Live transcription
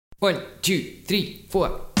1, 2, 3,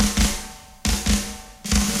 4.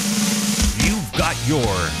 You've got your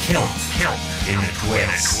Kilt in a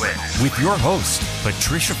Twist with your host,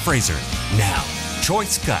 Patricia Fraser. Now,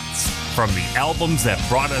 choice cuts from the albums that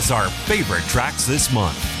brought us our favorite tracks this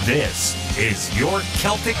month. This is your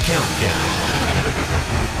Celtic Countdown.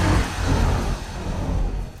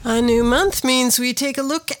 A new month means we take a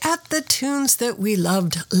look at the tunes that we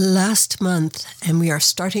loved last month. And we are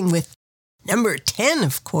starting with number 10,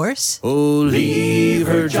 of course. Oh, leave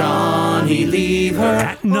her, Johnny, leave her.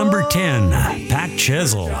 At number 10, Pat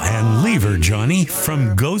Chesel and Leave Her, Johnny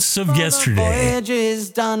from Ghosts of Yesterday. The voyage is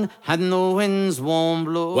done and the winds won't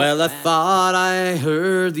blow. Well, I thought I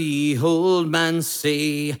heard the old man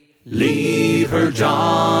say, leave her,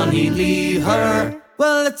 Johnny, leave her.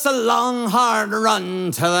 Well, it's a long, hard run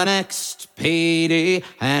to the next payday,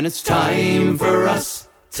 and it's time for us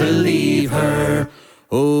to leave her.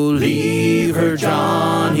 Oh, leave her,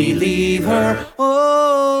 Johnny, leave her.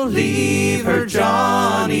 Oh, leave her,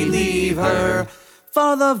 Johnny, leave her.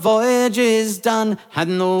 For the voyage is done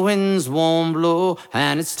and the winds won't blow,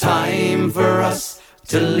 and it's time for us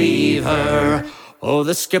to leave her. Oh,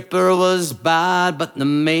 the skipper was bad, but the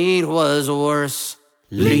mate was worse.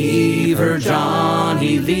 Leave her,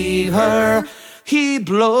 Johnny, leave her. He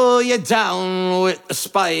blow you down with a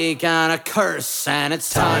spike and a curse, and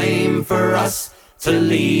it's time for us to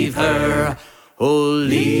leave her. Oh,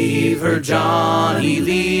 leave her, Johnny,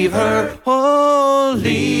 leave her. Oh,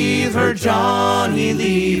 leave her, Johnny,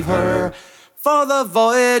 leave her. For the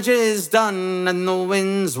voyage is done and the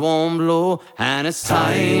winds won't blow, and it's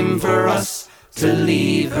time for us to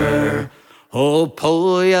leave her. Oh,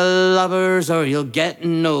 pull your lovers or you'll get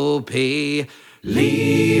no pay.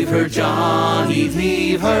 Leave her, Johnny,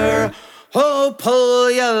 leave her. Oh,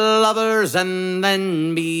 pull your lovers and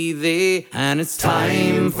then be they, and it's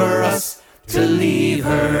time for us to leave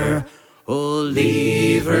her. Oh,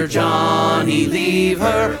 leave her, Johnny, leave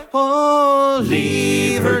her. Oh,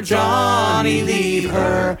 leave her, Johnny, leave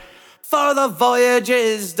her. For the voyage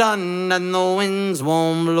is done and the winds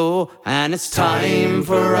won't blow, and it's time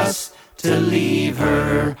for us to leave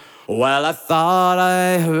her. Well, I thought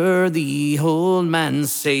I heard the old man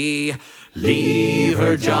say, leave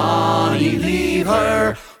her, Johnny, leave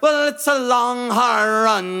her. Well, it's a long, hard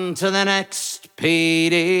run to the next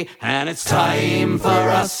payday, and it's time for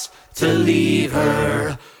us to leave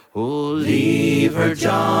her. Oh, leave her,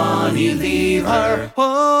 Johnny, leave her.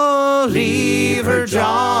 Oh, leave her,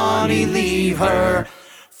 Johnny, leave her.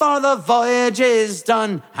 For the voyage is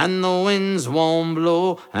done and the winds won't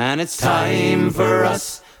blow, and it's time for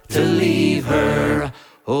us to leave her.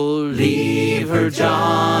 Oh, leave her,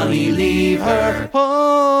 Johnny, leave her.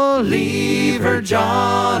 Oh, leave her,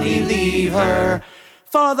 Johnny, leave her.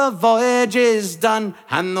 For the voyage is done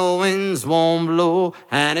and the winds won't blow,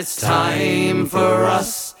 and it's time for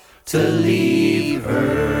us to leave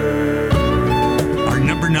her. Our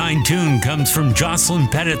number 9 tune comes from Jocelyn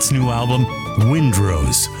Pettit's new album,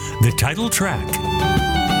 Windrose, the title track.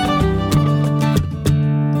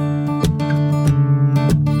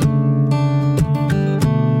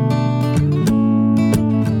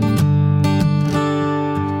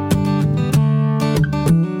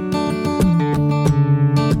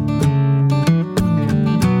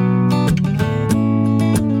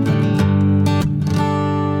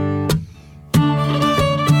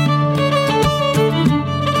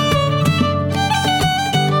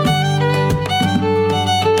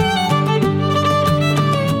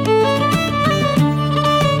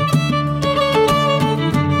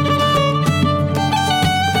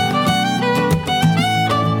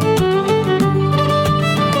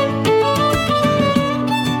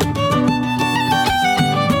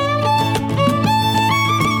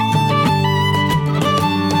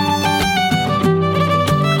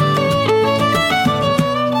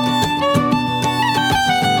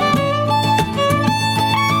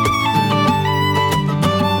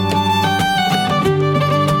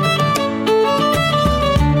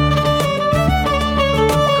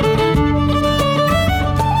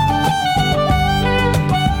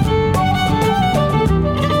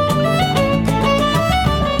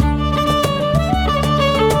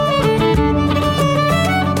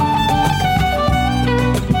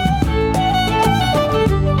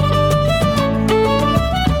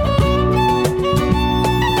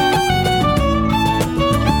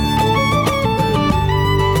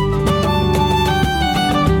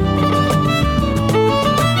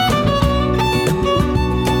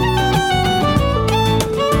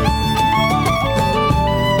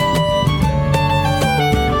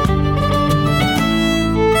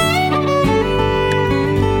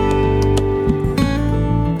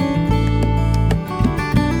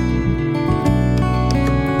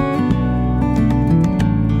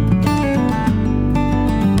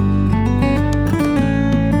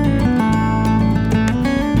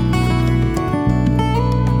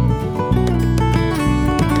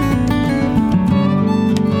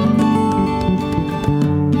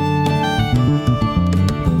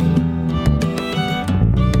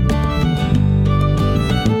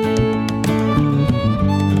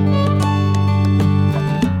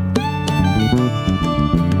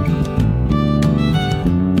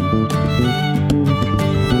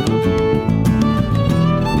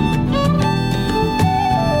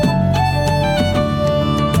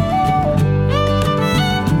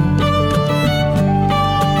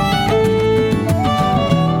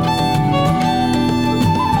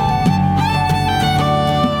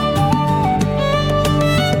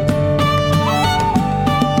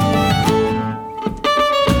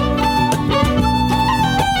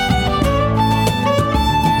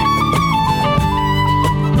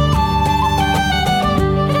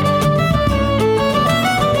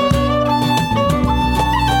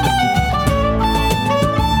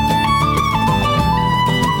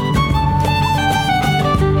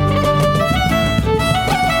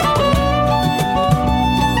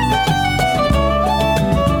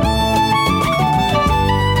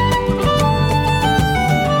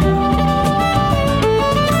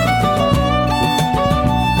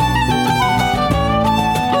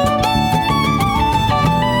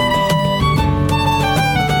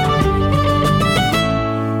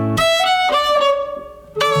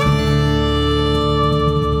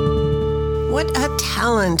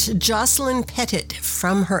 Jocelyn Pettit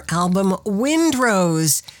from her album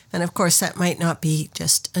Windrose. And of course, that might not be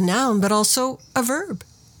just a noun, but also a verb.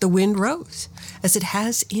 The wind rose, as it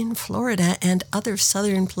has in Florida and other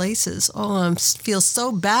southern places. Oh, I feel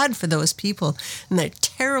so bad for those people and their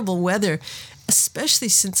terrible weather, especially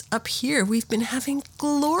since up here we've been having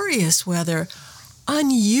glorious weather,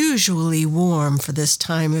 unusually warm for this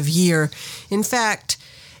time of year. In fact,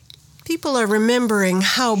 people are remembering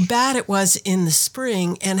how bad it was in the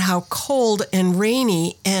spring and how cold and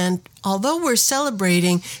rainy. And although we're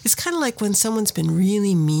celebrating, it's kind of like when someone's been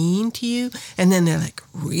really mean to you and then they're like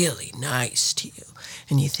really nice to you.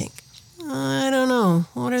 And you think, I don't know,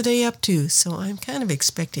 what are they up to? So I'm kind of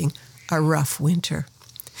expecting a rough winter.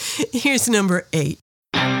 Here's number 8.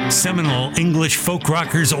 Seminole English folk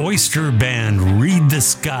rockers Oyster Band, Read the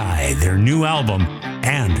Sky, their new album,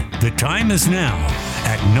 and The Time Is Now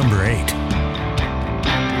at number 8.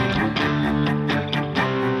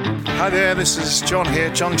 Hi there, this is John here,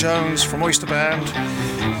 John Jones from Oyster Band.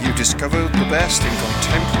 You discovered the best in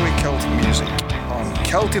contemporary Celtic music on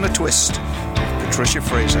Celt in a Twist with Patricia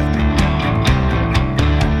Fraser.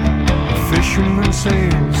 The fisherman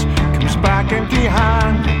sails, comes back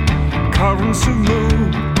empty-handed. Currents have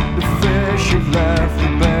moved, the fish have left the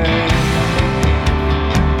bay.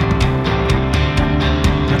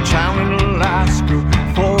 A town in Alaska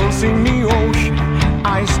falls in the ocean,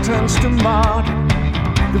 ice turns to mud,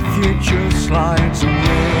 the future slides away.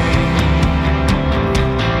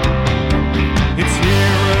 It's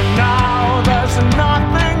here and now, there's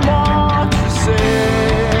nothing more to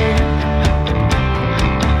say.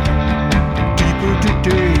 Deeper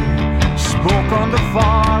today, smoke on the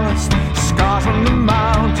forest, scars on the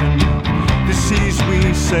mountain, the seas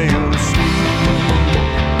we sail asleep.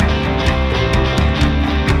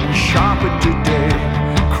 Sharper today,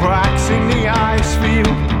 cracks in the ice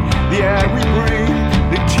field, the air we breathe,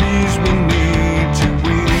 the tears we need to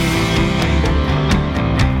weep.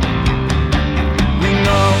 We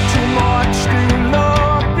know too much to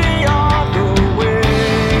look the other way.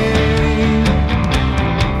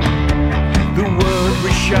 The word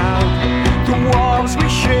we shout, the walls we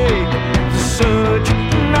shake, the surge,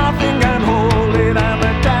 nothing can hold it, and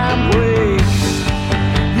the dam breaks.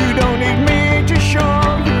 You don't need me to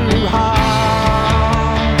show you how.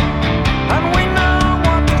 And we know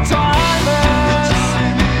what the time is.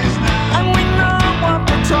 And we know what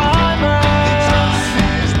the time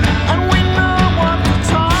is. And we know what the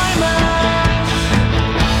time is.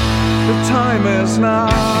 The time is now.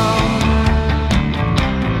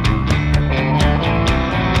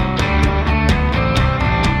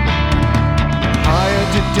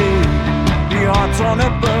 Today, the odds on a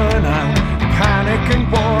burnout, panic in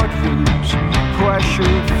boardrooms,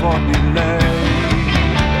 pressure for delay.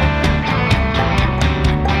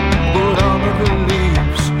 But under the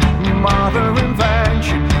leaves, mother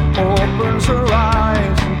invention opens her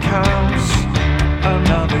eyes and counts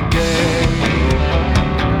another day.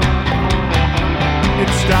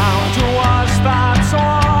 It's down to us, that's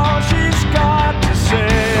all she's got to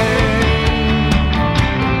say.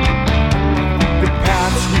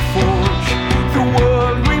 The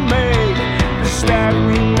world we made, the step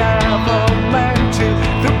we never meant to,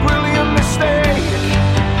 the brilliant mistake.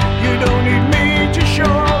 You don't need me to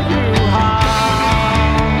show you how.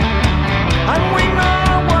 And we know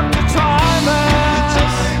what the time is.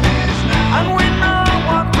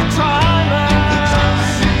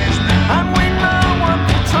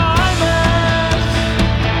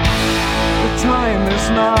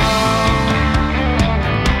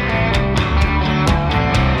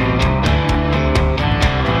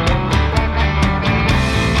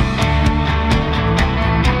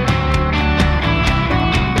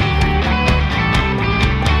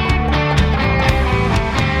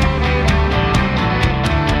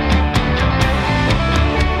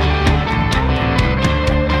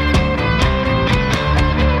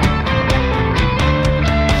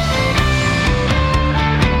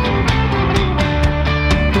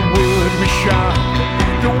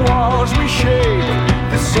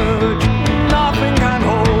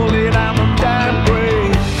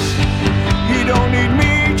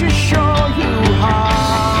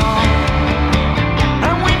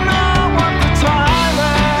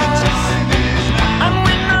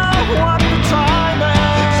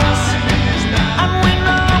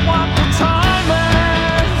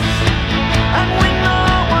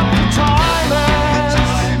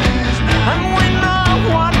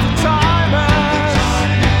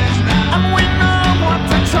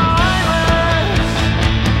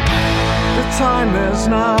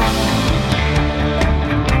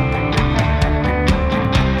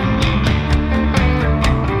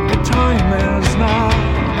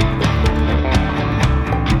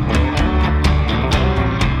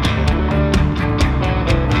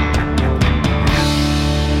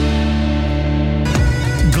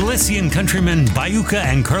 countrymen Bayuca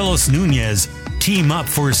and Carlos Nunez team up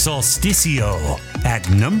for Solsticio at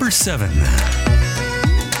number 7.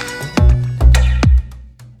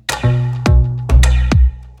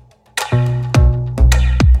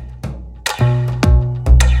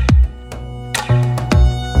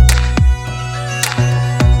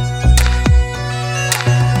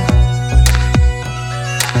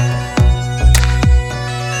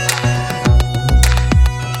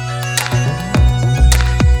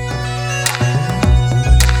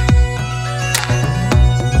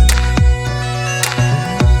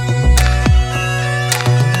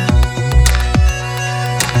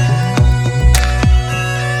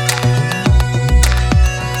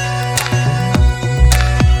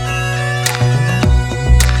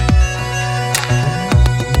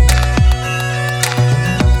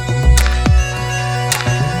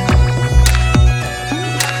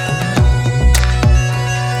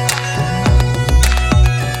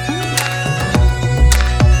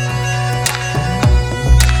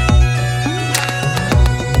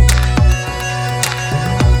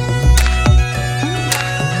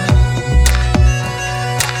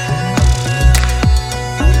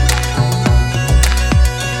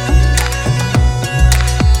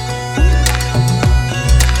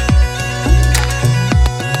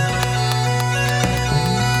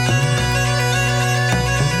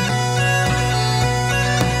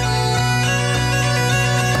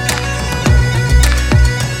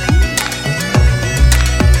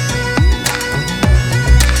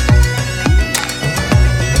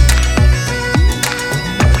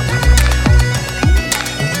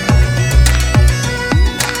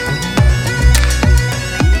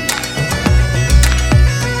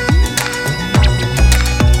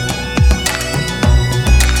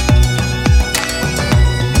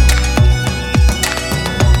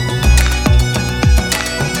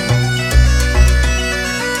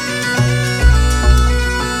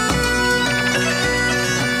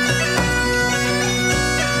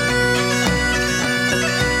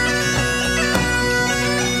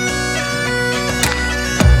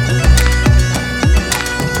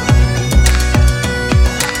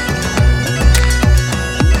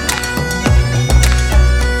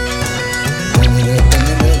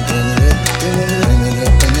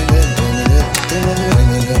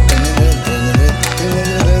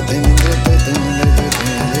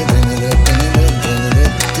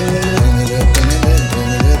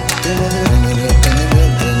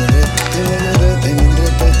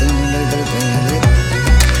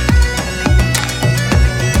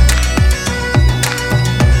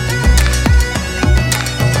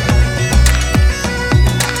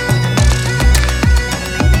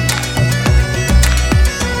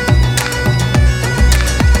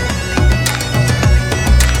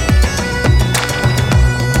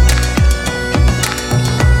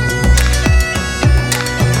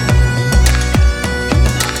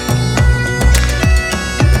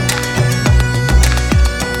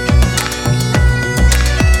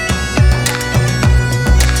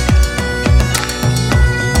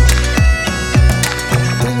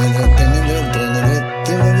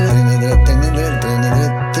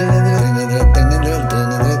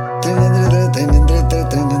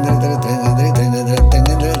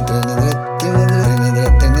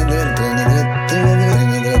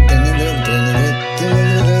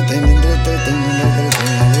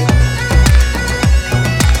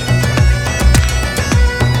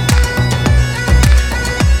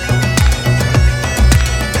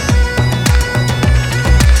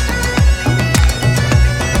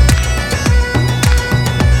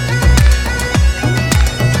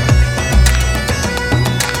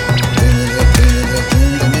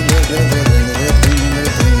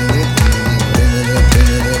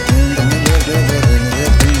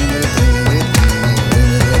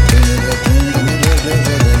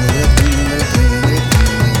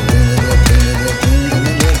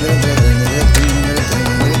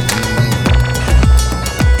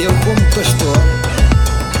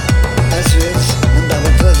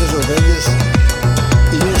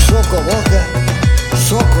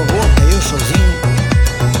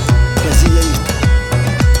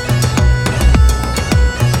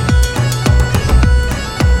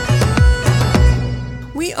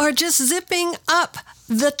 are just zipping up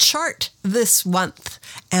the chart this month.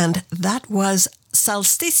 And that was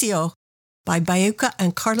Solsticio by Bayuca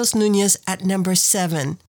and Carlos Nunez at number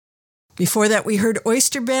 7. Before that, we heard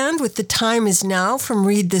Oyster Band with The Time Is Now from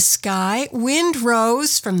Read the Sky. Wind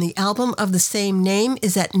Rose from the album of the same name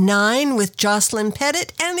is at 9 with Jocelyn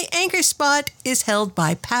Pettit, and the anchor spot is held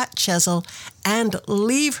by Pat Chesel and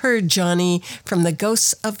Leave Her Johnny from the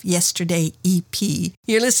Ghosts of Yesterday EP.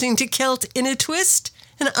 You're listening to Celt in a Twist,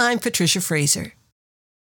 And I'm Patricia Fraser.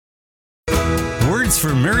 Words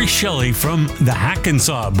for Mary Shelley from the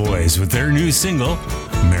Hackensaw Boys with their new single,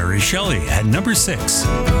 Mary Shelley, at number 6.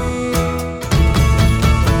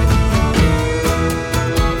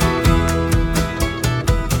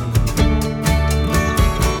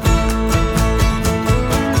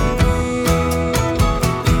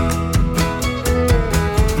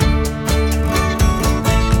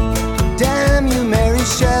 Damn you, Mary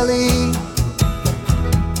Shelley,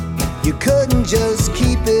 you couldn't just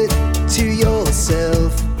keep it to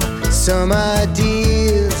yourself. Some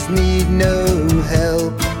ideas need no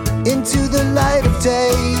help into the light of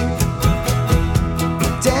day.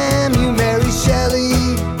 Damn you, Mary Shelley,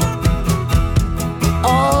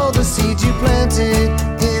 all the seeds you planted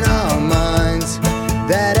in our minds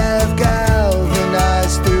that have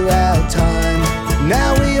galvanized throughout time.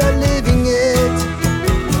 Now we are living it.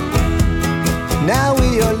 Now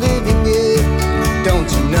we are living it.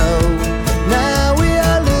 Don't you know? Now we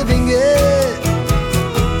are living it.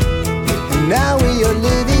 Now we are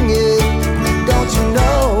living it. Don't you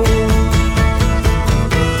know?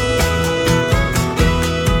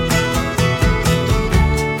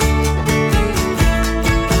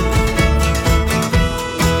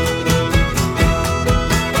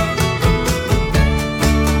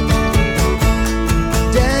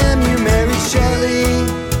 Damn you, Mary Shelley,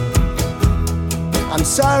 I'm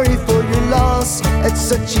sorry for your loss at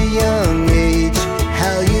such a young age.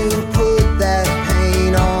 How you put that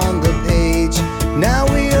pain on the page. Now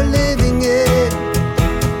we are living it.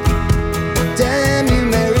 Damn you,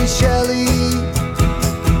 Mary Shelley,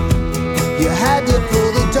 you had to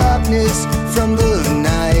pull the darkness from the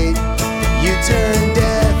night. You turned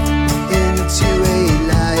death into a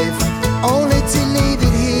life, only to leave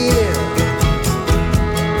it here.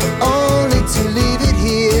 Only to leave it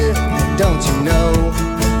here. Don't you know?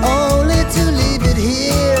 Only to leave it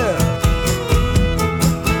here.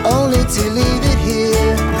 Only to leave it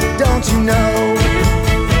here. Don't you know?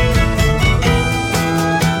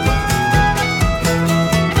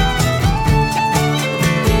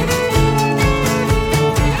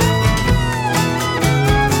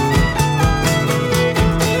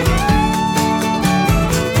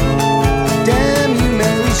 Damn you,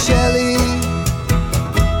 Mary Shelley,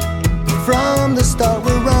 from the start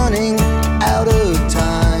we're running out of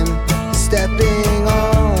time, stepping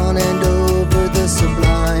on and over the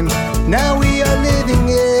sublime. Now we are living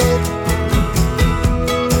it.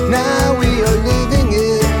 Now we are living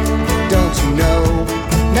it. Don't you know?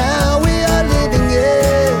 Now we are living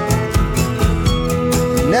it.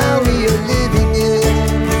 Now we are living it.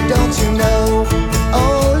 Don't you know?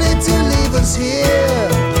 Only to leave us here.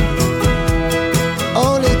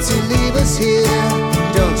 Only to leave us here.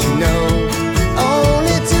 Don't you know?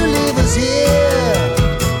 Only to leave us here.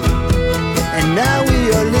 And now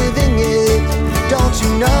we are living it. Don't you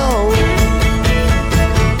know?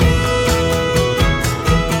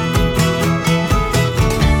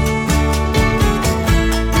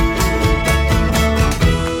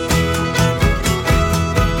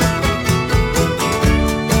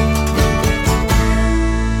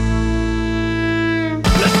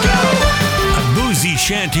 A boozy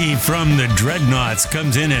shanty from the Dreadnoughts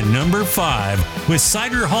comes in at number 5 with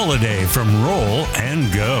Cider Holiday from Roll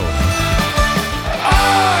and Go.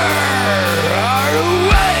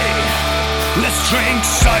 Away! Let's drink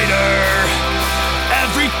cider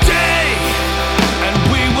every day, and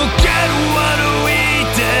we will get what we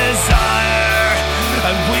desire,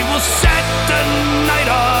 and we will set the night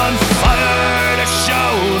on fire to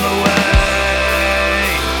show the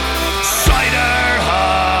way. Cider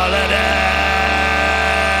holiday.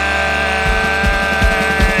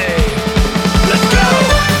 Let's go!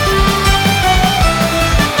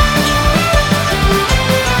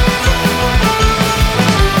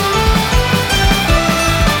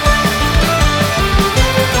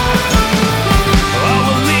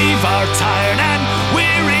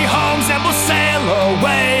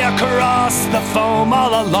 The foam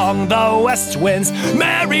all along the west wind's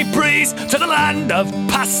merry breeze to the land of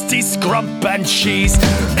pasties, scrump and cheese.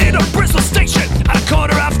 In a Bristol station at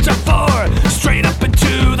 4:15, straight up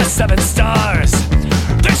into the 7 stars.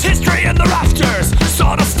 There's history in the rafters,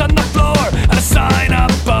 sawdust on the floor, and a sign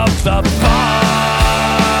above the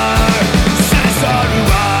bar. Says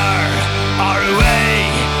R-U-R-U-A,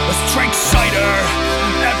 let's drink cider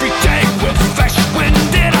every day with fresh wind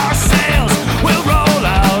in our sails. We'll roll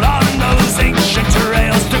out on those ancient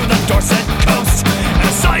trails through the Dorset coast, and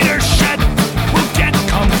a cider shed will get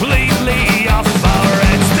completely off our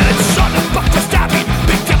heads. Then it's on the buck to stabbing,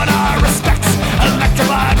 big giving our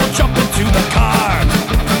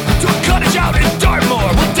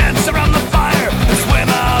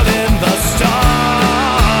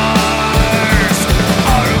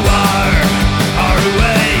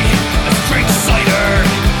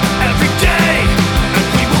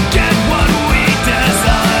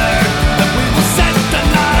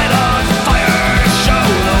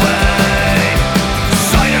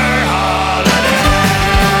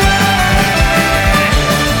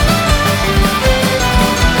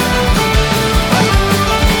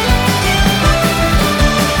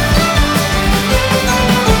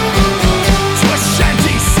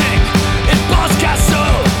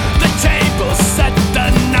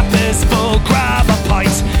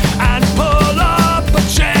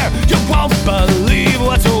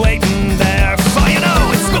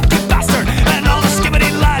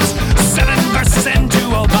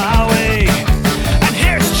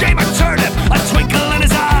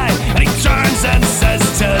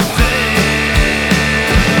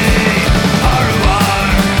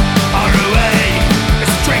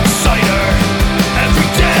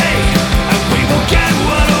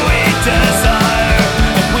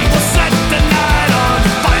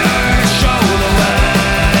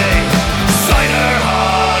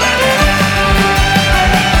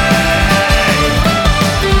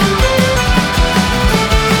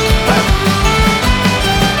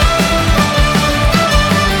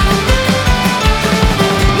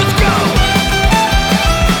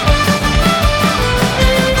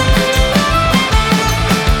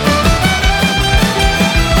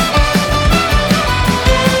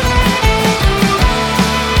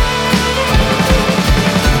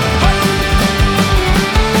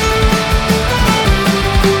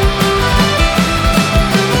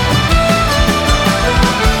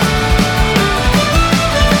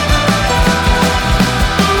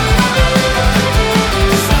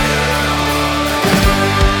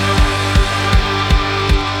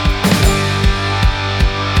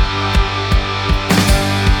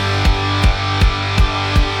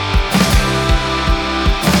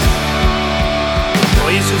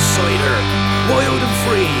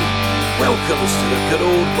welcomes to the good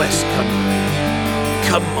old West Country.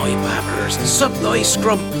 Come, my babbers, sup thy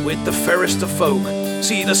scrump with the fairest of folk.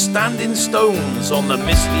 See the standing stones on the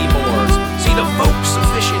misty moors. See the folks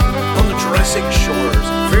a-fishing on the Jurassic shores.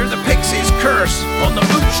 Fear the pixies curse on the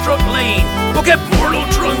moonstruck lane. We'll get Morlo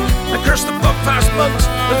drunk and curse the buckfast monks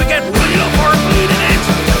if we get right up our bleeding heads.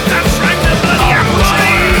 That's right, the bloody apple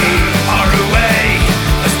tree. Our way,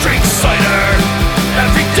 let's drink cider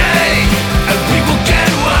every day, and we will get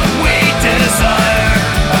what we desire.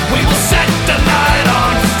 And we will set the night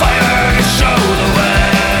on fire to show the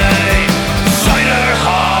way. Cider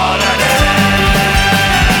holiday.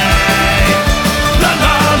 La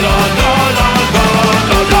la la la la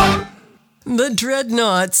la la. The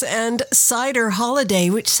Dreadnoughts and Cider Holiday,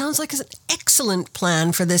 which sounds like an excellent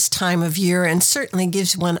plan for this time of year and certainly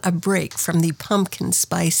gives one a break from the pumpkin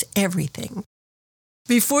spice everything.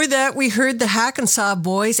 Before that, we heard the Hackensaw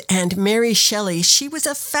Boys and Mary Shelley. She was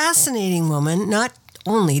a fascinating woman. Not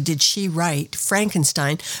only did she write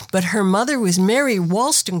Frankenstein, but her mother was Mary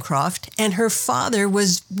Wollstonecraft and her father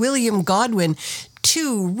was William Godwin,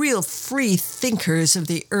 two real free thinkers of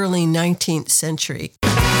the early 19th century.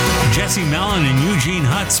 Jesse Malin and Eugene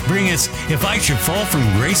Hutz bring us If I Should Fall from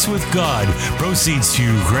Grace with God, proceeds to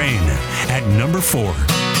Ukraine at number 4.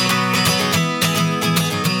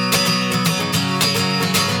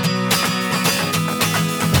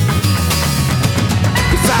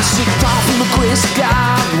 If I should fall from the grace of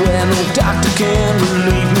God, where no doctor can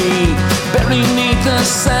relieve me, buried beneath the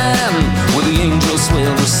sand, where the angels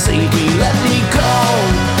will receive me. Let me go,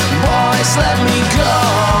 boys, let me go,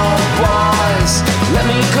 boys. Let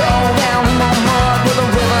me go down in the mud where the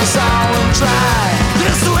rivers all dry.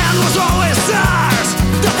 This land was always ours,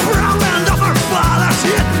 the proud land of our fathers.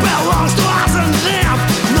 It belongs to us and them,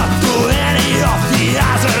 not to any of the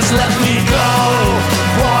others. Let me go,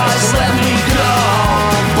 boys, let me go,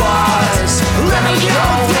 boys. Let me go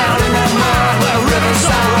down in the mud where rivers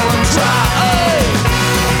all dry.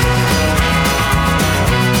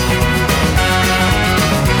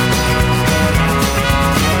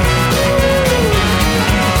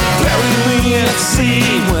 At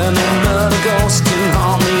sea, when another ghost can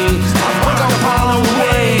haunt me, I walk upon the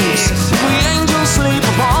waves. We angels sleep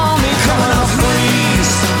upon me. Coming up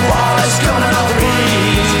breeze, boys, coming up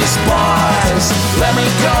breeze, boys. Let me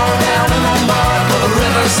go down in the mud where the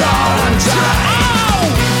rivers all dry.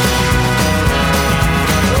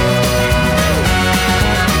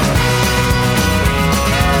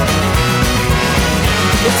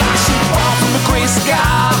 If I should fall from the grace of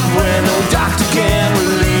God, where no doctor can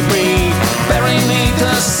relieve me, buried beneath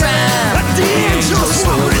the sand, but the angels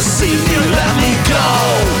will receive me. Let me go,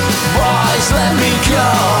 boys, let me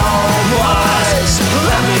go, boys.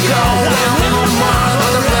 Let me go down in the mud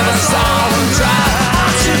where the rivers all dry.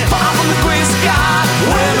 I should fall from the grace of God,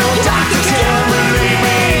 where no doctor can relieve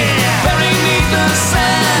me, buried beneath the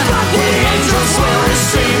sand, but the angels will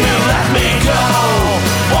receive me. Let me go,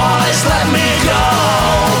 boys, let me go,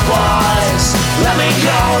 boys. Let me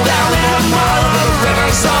go down in the mud where the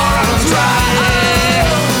rivers all dry.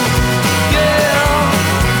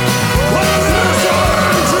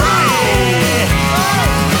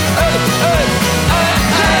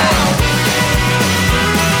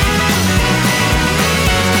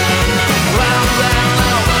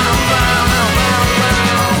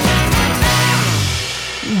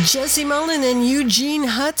 Jesse Mullen and Eugene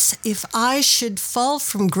Hutz, If I Should Fall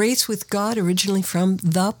from Grace with God, originally from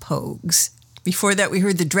The Pogues. Before that, we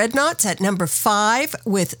heard the Dreadnoughts at number 5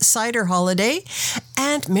 with Cider Holiday.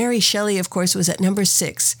 And Mary Shelley, of course, was at number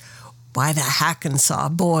 6 by the Hackensaw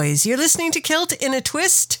Boys. You're listening to Kilt in a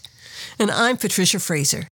Twist, and I'm Patricia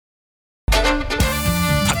Fraser.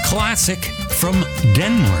 A classic from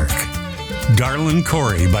Denmark. Darlin'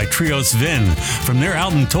 Corey by Trio Sven from their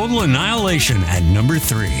album Total Annihilation at number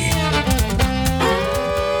 3.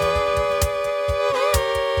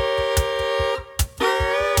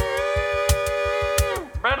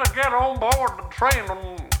 Better get on board the train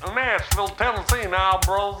in Nashville, Tennessee now,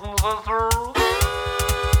 brothers and sisters.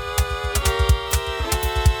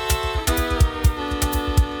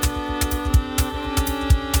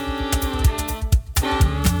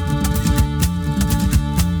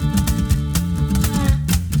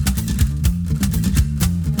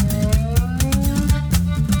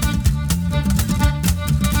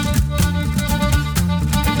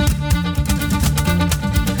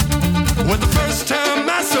 When the first time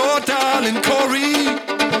I saw Darlin' Corey,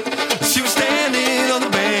 she was standing on the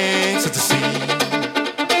banks of the sea.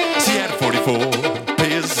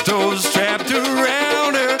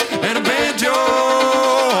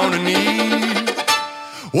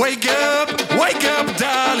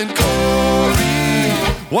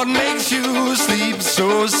 What makes you sleep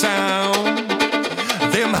so sound?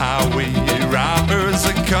 Them highway robbers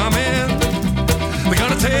are coming. They're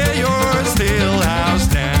gonna tear your still house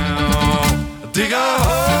down. Dig a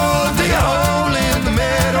hole in the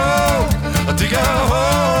meadow. Dig a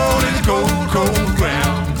hole in the cold, cold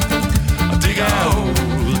ground. Dig a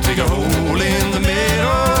hole in the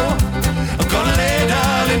meadow. I'm gonna lay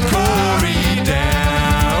darling Corey down.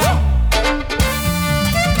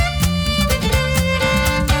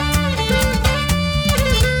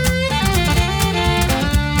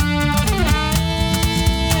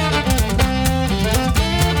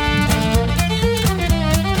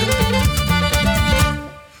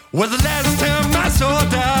 Well, the last time I saw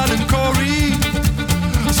darling Corey,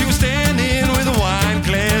 she was standing with a wine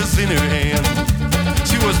glass in her hand.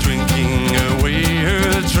 She was drinking away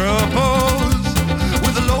her troubles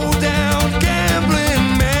with a low-down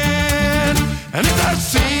gambling man. And if that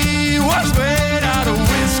sea was made out of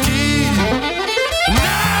whiskey, and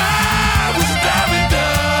I was a diving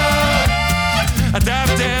dog, I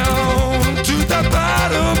dived down to the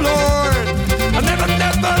bottom, Lord. I never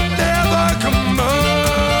come up.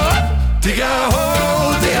 Dig a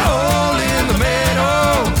hole in the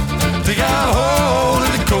meadow. Dig a hole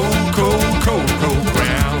in the cold, cold, cold, cold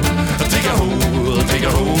ground. Dig a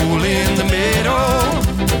hole in the meadow.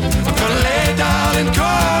 I'm gonna lay darling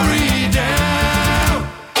Corey down.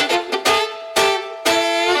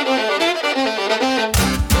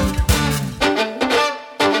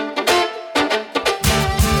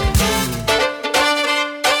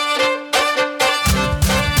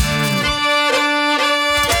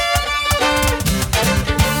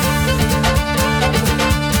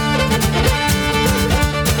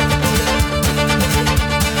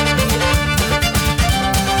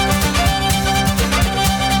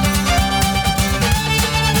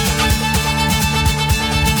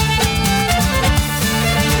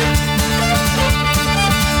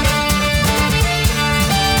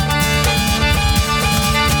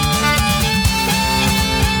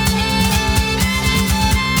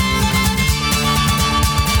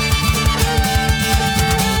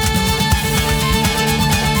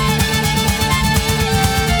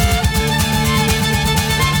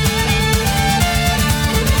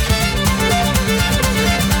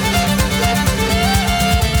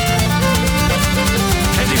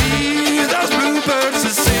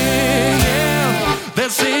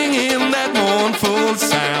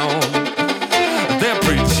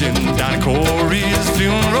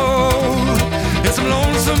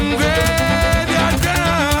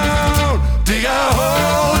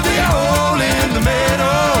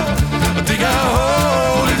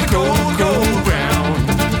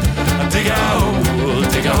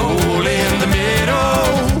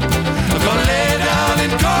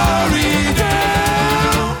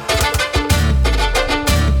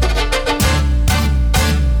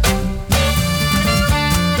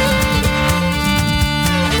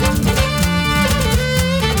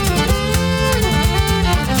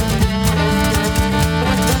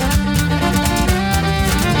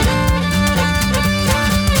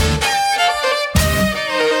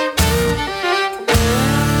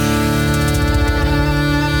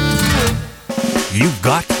 You've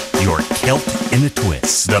got your Celt in a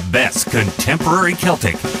Twist. The best contemporary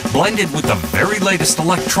Celtic, blended with the very latest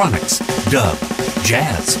electronics, dub,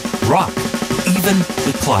 jazz, rock, even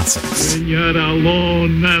the classics. When you're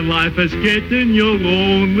alone and life is getting you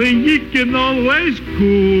lonely, you can always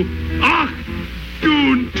go, ach,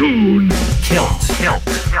 tune. Celt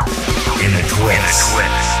in a Twist.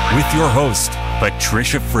 With your host,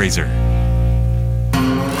 Patricia Fraser.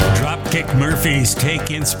 Dropkick Murphys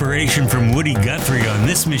take inspiration from Woody Guthrie on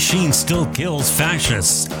This Machine Still Kills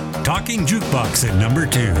Fascists. Talking Jukebox at number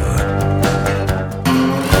 2.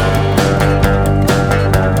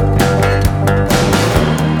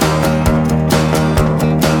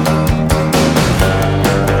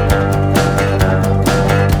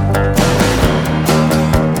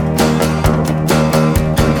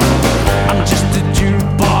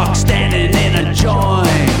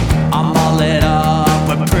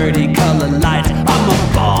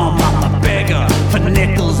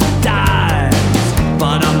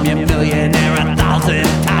 Millionaire 1,000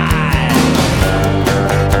 times.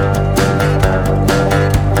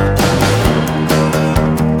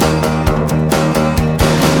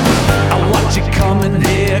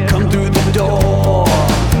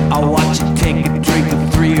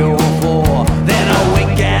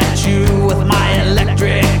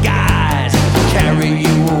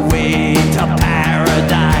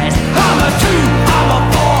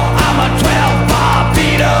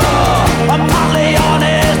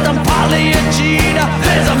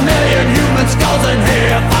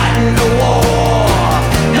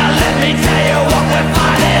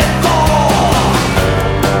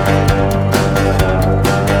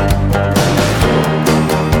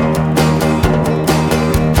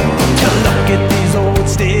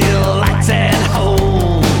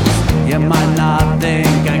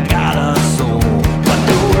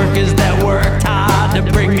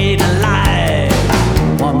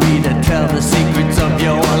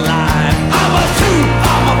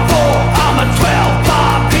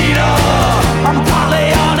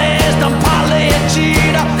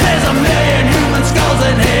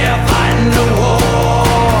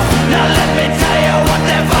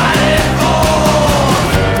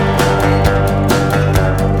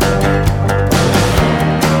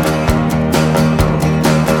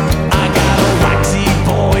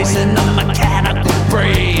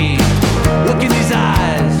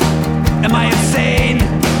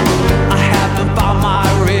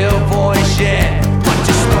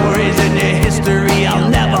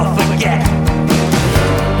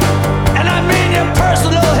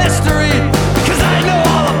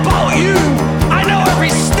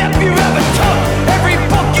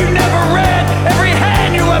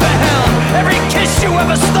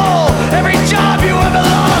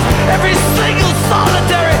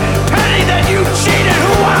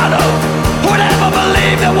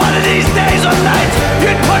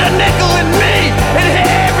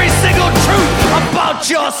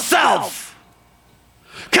 yourself.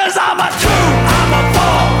 'Cause I'm a 2, I'm a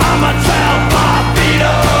 4, I'm a 12 bar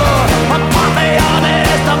beater. I'm partly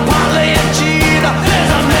honest, I'm partly a cheater.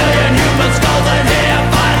 There's a million human skulls in here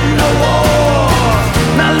fighting the war.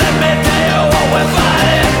 Now let me tell you what we're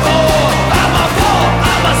fighting for. I'm a 4,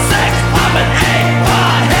 I'm a 6, I'm an 8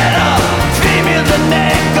 bar hitter. Females and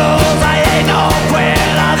nickels, I ain't no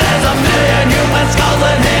quitter. There's a million human skulls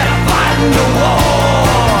in here fighting the war.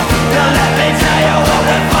 Now let me tell you what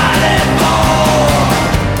we're fighting for.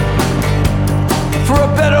 For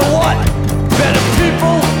a better what? Better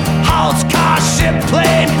people? House, car, ship,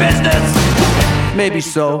 plane, business? Maybe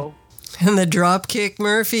so. And the Dropkick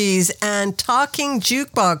Murphys and Talking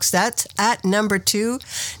Jukebox, that's at number 2.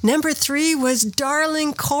 Number 3 was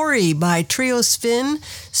Darling Corey by Trio Spin,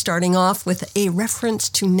 starting off with a reference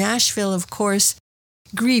to Nashville, of course,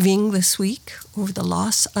 grieving this week over the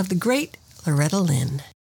loss of the great Loretta Lynn.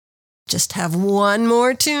 Just have one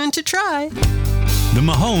more tune to try. The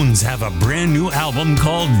Mahones have a brand new album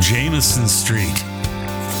called Jameson Street.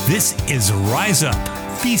 This is Rise Up,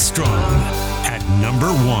 Be Strong at number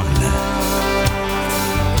 1.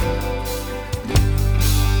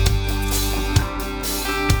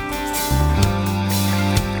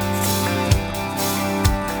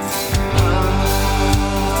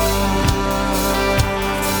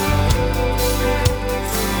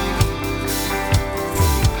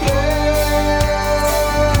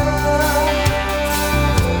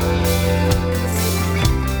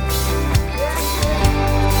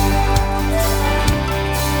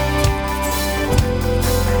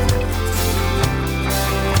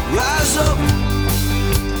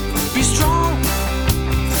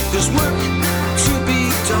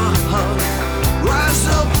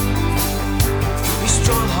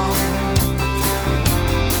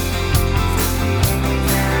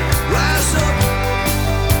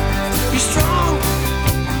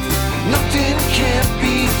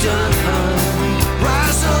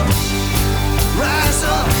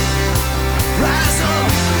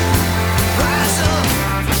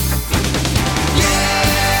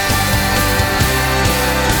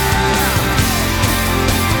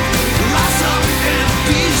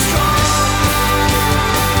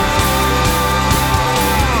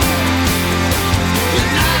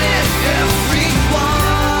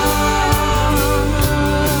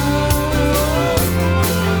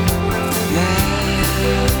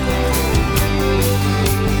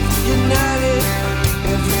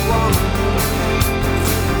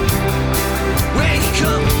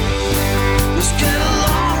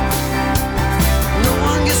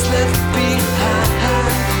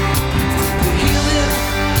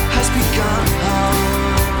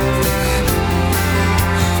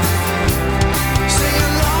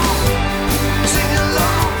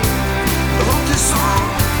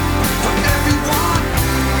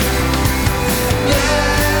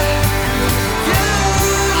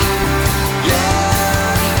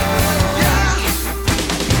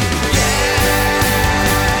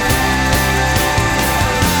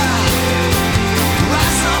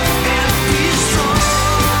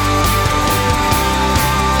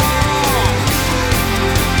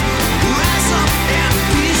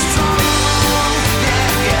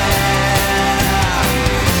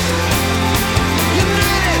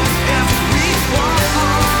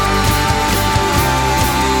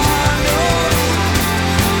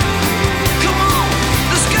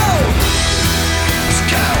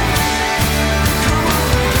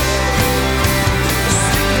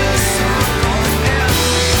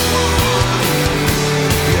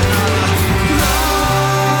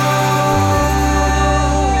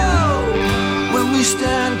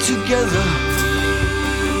 Together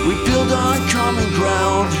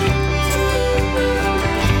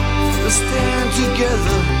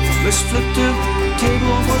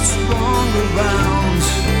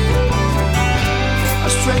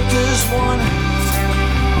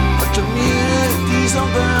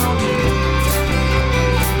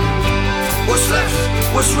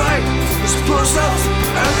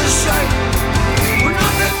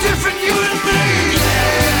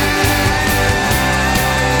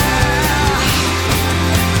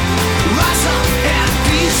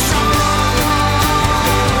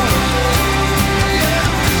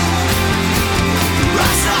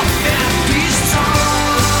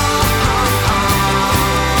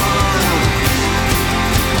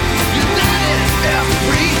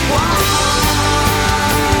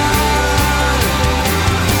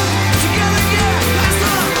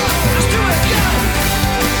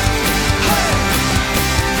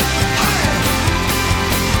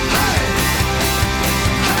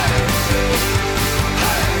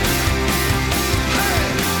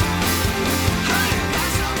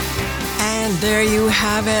And there you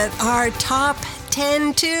have it, our top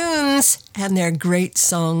 10 tunes, and they're great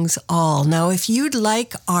songs all. Now, if you'd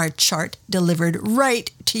like our chart delivered right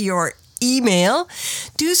to your email,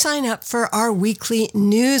 do sign up for our weekly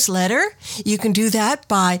newsletter. You can do that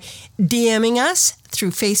by DMing us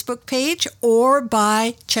through Facebook page or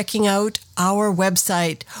by checking out our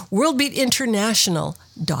website,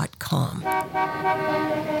 worldbeatinternational.com.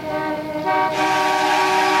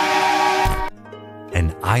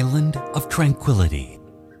 An island of tranquility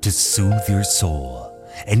to soothe your soul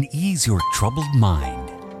and ease your troubled mind.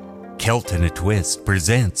 Celt in a Twist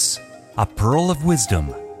presents a pearl of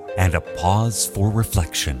wisdom and a pause for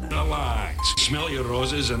reflection. Relax, smell your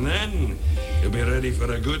roses, and then you'll be ready for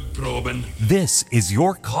a good probing. This is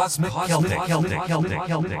your Cosmic Celtic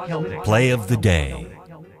Play of the Day.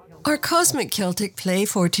 Our Cosmic Celtic play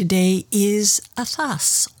for today is a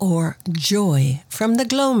thus, or joy, from the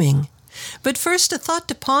Gloaming. But first, a thought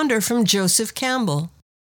to ponder from Joseph Campbell.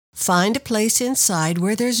 Find a place inside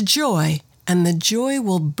where there's joy, and the joy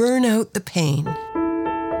will burn out the pain.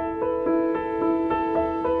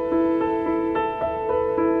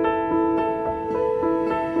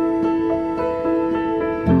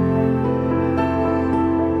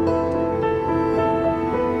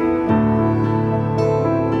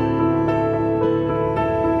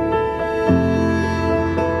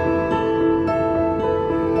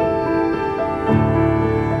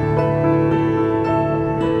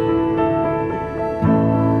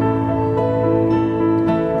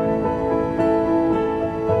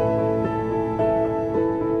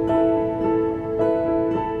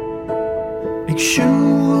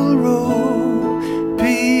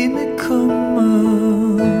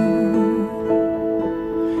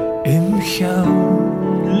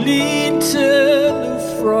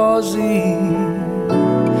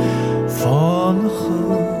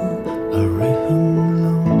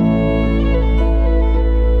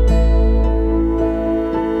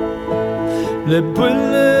 Le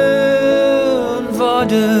bullen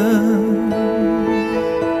vaden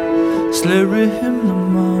Slurrim the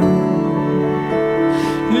man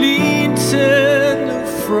Linten the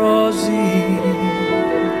frozy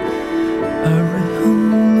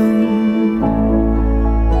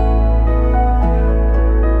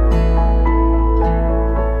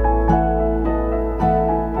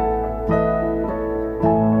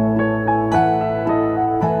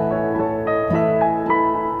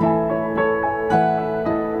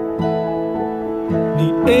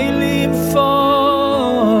Alien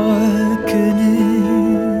falkenish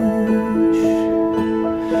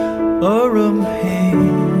Urum hay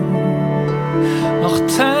Ach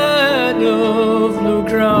tan of the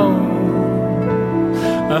ground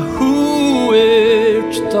A who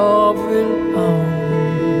it davil on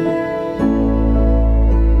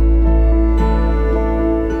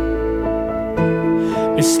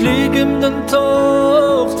Is ligem den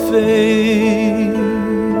tocht fei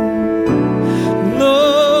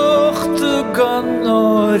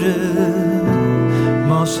Ganore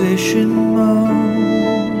Masishin ma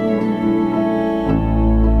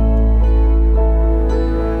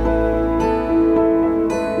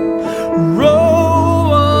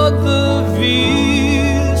Roa the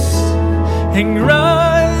vis Heng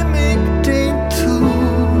raimig den tu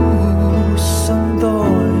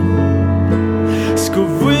Sandoin Sko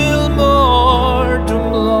vil mar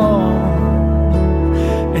dum long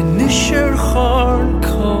En nisher charn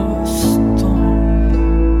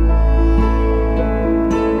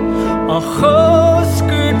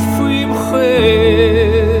Achosgurt fuim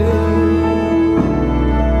chel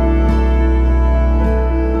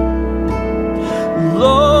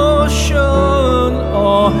Loshon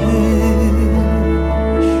ahim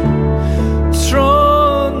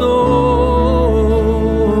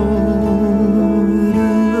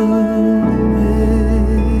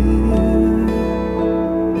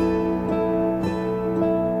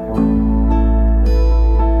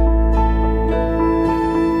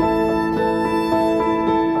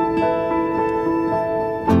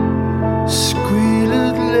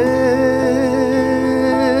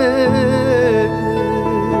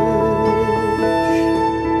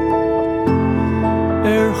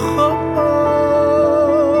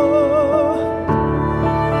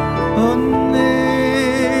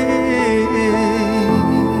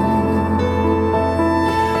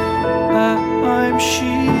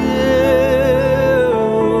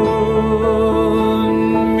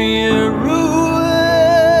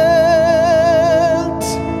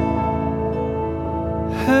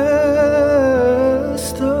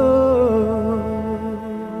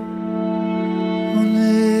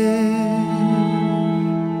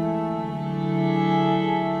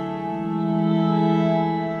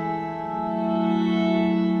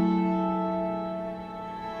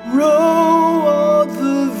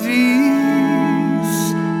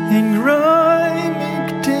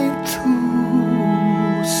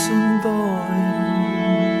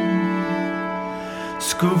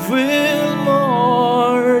Scoville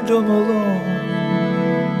more dumalon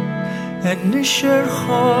and nisher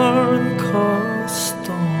harn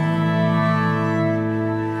coston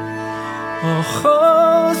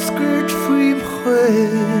a skirt free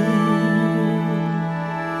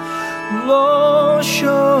lo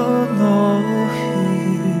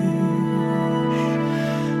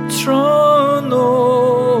Trono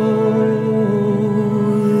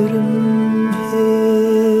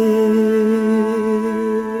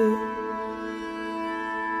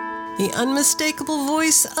The unmistakable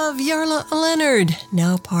voice of Jarla Leonard,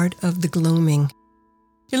 now part of the Gloaming.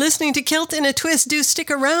 You're listening to Kilt in a Twist. Do stick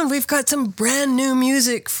around. We've got some brand new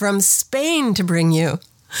music from Spain to bring you.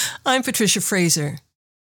 I'm Patricia Fraser.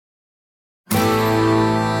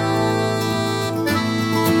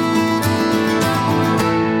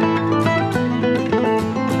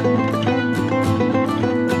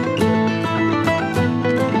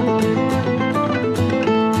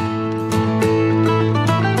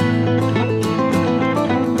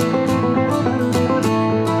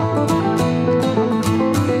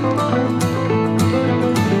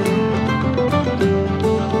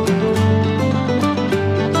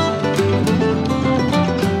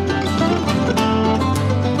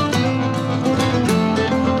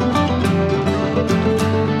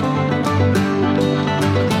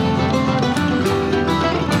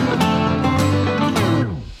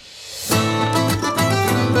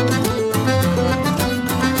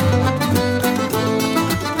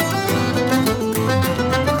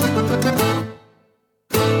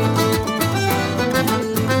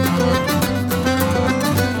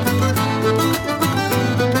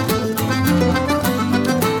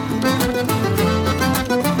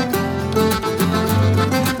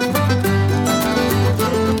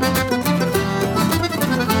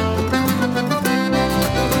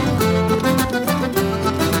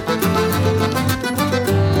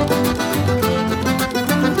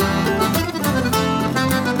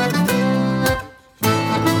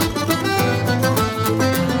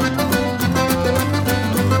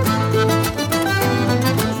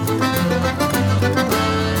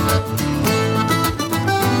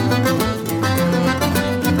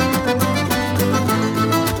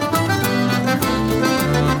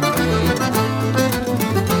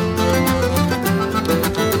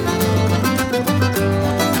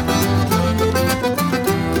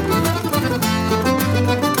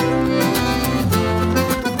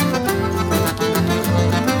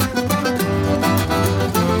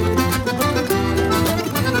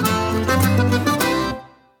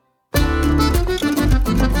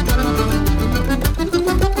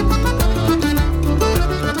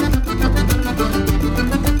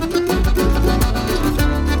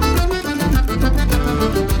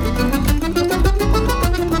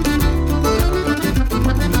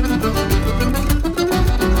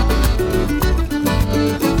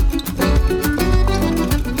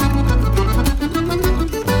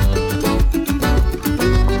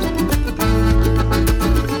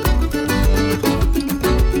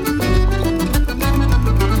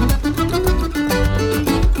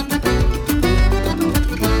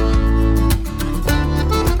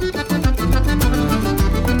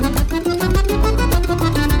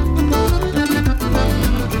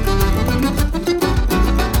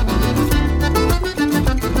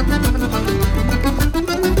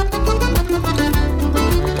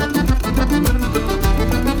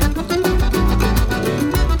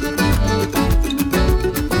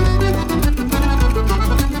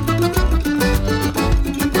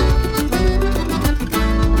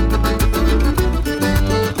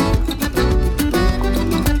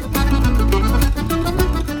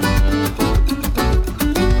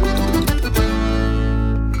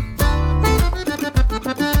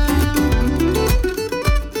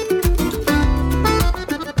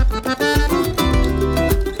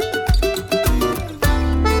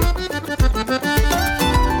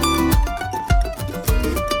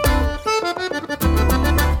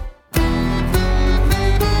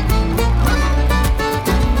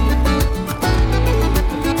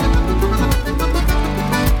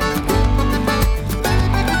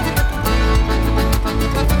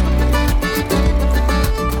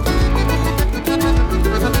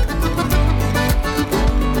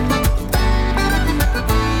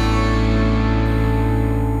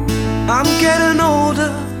 I'm getting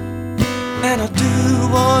older and I do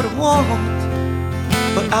what I want,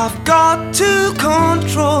 but I've got to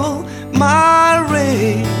control my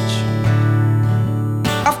rage.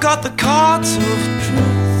 I've got the cards of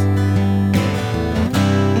truth.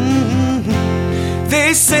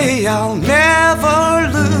 They say I'll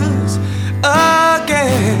never lose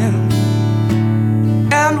again,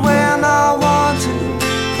 and when I want to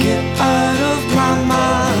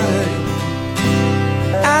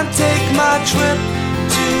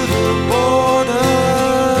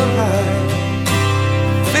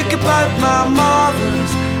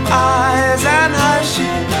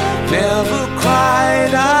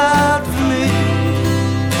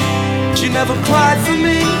never cried for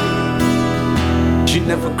me. She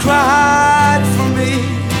never cried for me.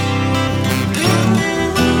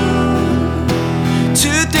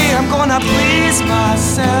 Today I'm gonna please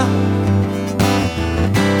myself.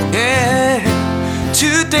 Yeah.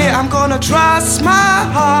 Today I'm gonna trust my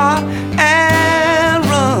heart and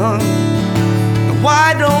run.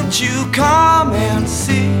 Why don't you come and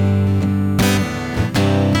see?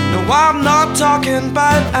 No, I'm not talking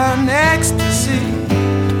about an ecstasy.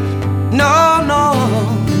 No, no.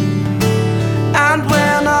 And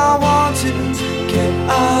when I want to get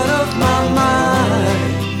out of my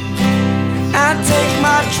mind and take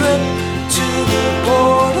my trip to the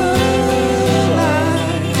borderline,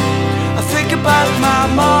 I think about my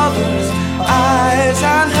mother's eyes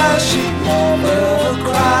and how she never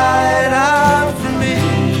cried out for me.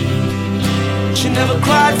 She never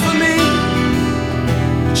cried for me.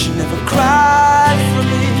 She never cried for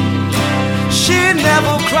me. She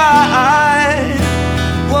never cried.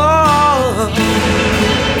 Whoa.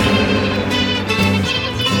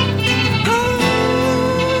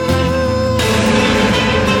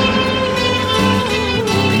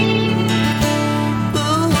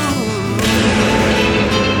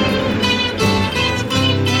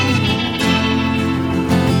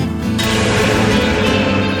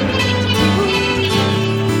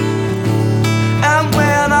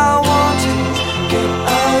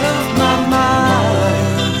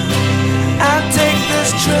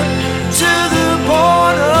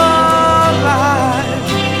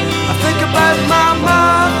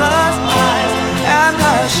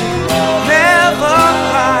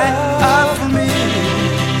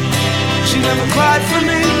 Cried for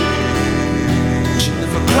me. She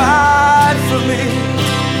never cried for me.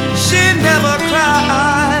 She never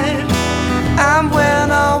cried. And when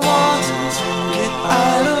I want to get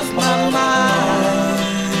out of my mind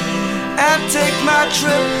and take my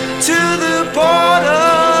trip to the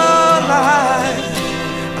borderline,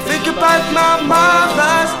 I think about my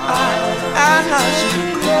mother's eyes and how she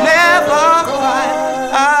never cried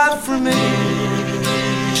out for me.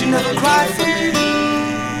 She never cried for me.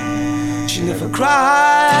 She never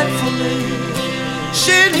cried for me.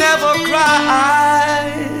 She never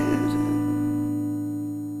cried.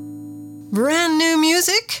 Brand new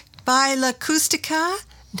music by L'Acoustica.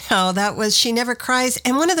 Now that was She Never Cries,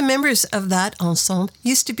 and one of the members of that ensemble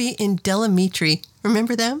used to be in Delamitri.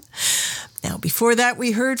 Remember them? Now before that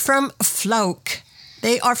we heard from Flauk.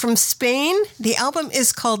 They are from Spain. The album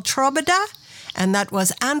is called Trobada, and that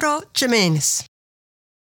was Andro Jimenez.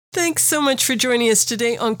 Thanks so much for joining us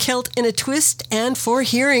today on Celt in a Twist and for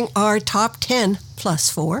hearing our top 10 plus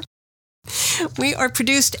 4. We are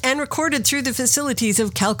produced and recorded through the facilities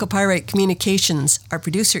of Calcopyrite Communications. Our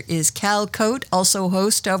producer is Cal Coate, also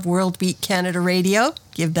host of World Beat Canada Radio.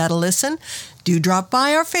 Give that a listen. Do drop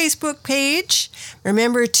by our Facebook page.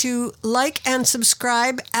 Remember to like and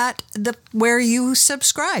subscribe at where you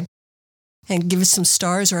subscribe. And give us some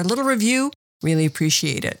stars or a little review. Really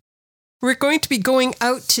appreciate it. We're going to be going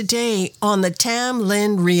out today on the Tam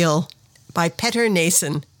Lin Reel by Petter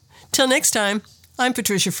Nason. Till next time, I'm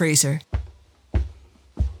Patricia Fraser.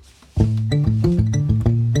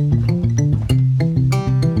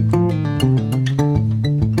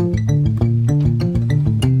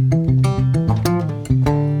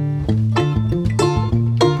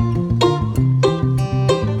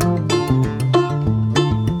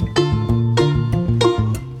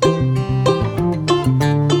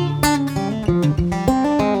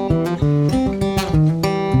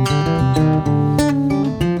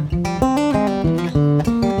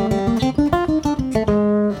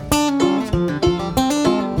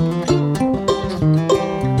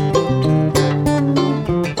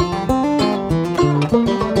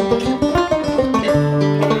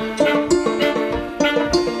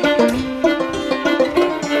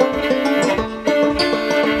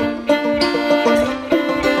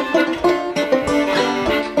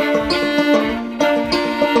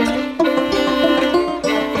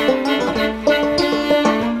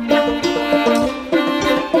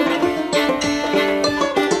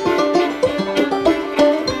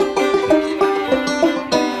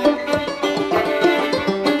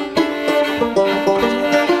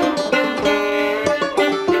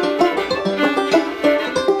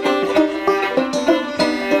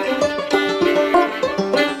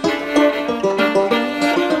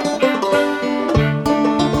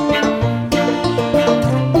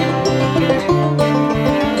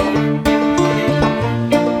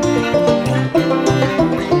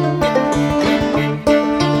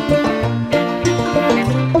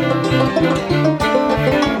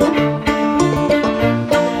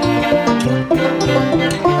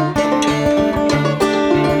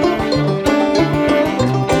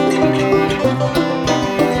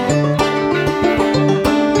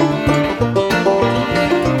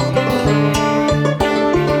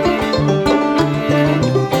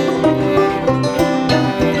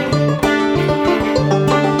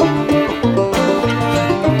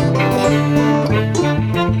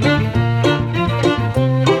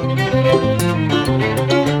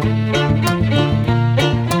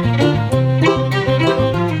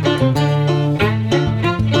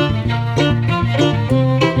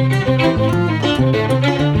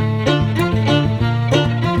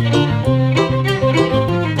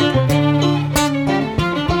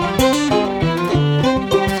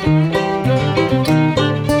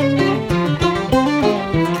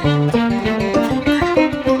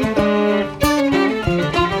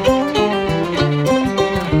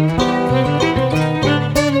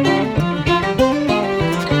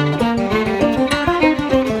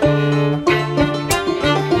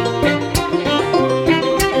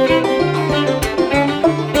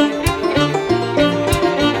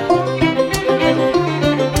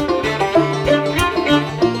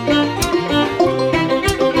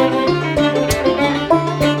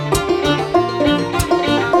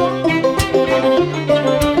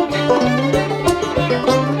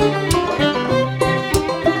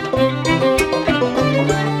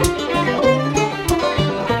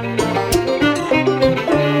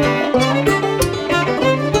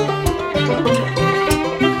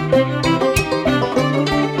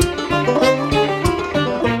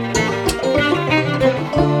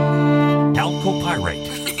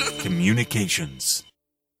 Generations.